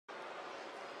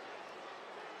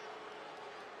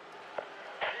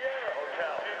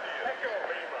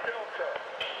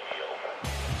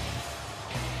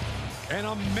An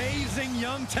amazing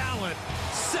young talent,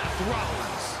 Seth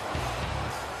Rollins.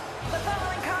 The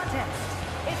following contest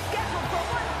is scheduled for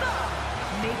one fall,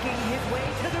 making his way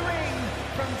to the ring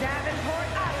from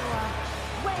Davenport, Iowa,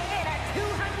 weighing in at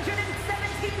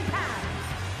 217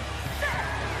 pounds, Seth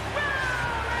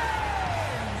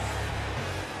Rollins!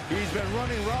 He's been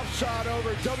running roughshod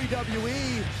over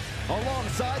WWE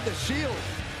alongside the Shield.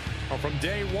 From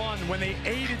day one, when they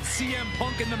aided CM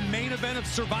Punk in the main event of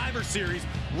Survivor Series,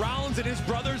 Rollins and his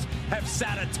brothers have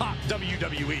sat atop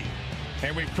WWE.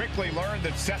 And we've quickly learned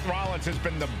that Seth Rollins has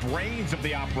been the brains of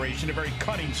the operation, a very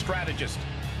cunning strategist.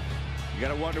 You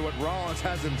gotta wonder what Rollins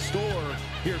has in store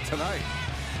here tonight.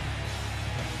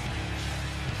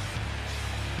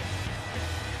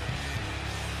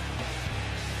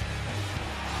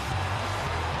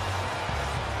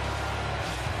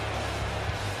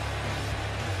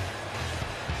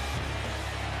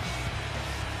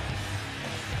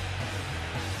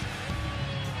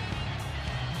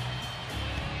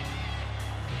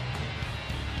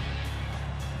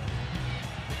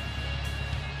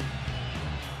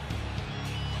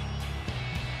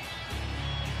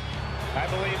 I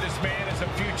believe this man is a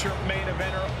future main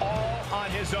eventer all on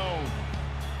his own.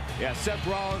 Yeah, Seth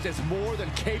Rollins is more than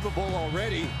capable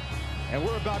already, and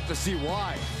we're about to see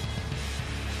why.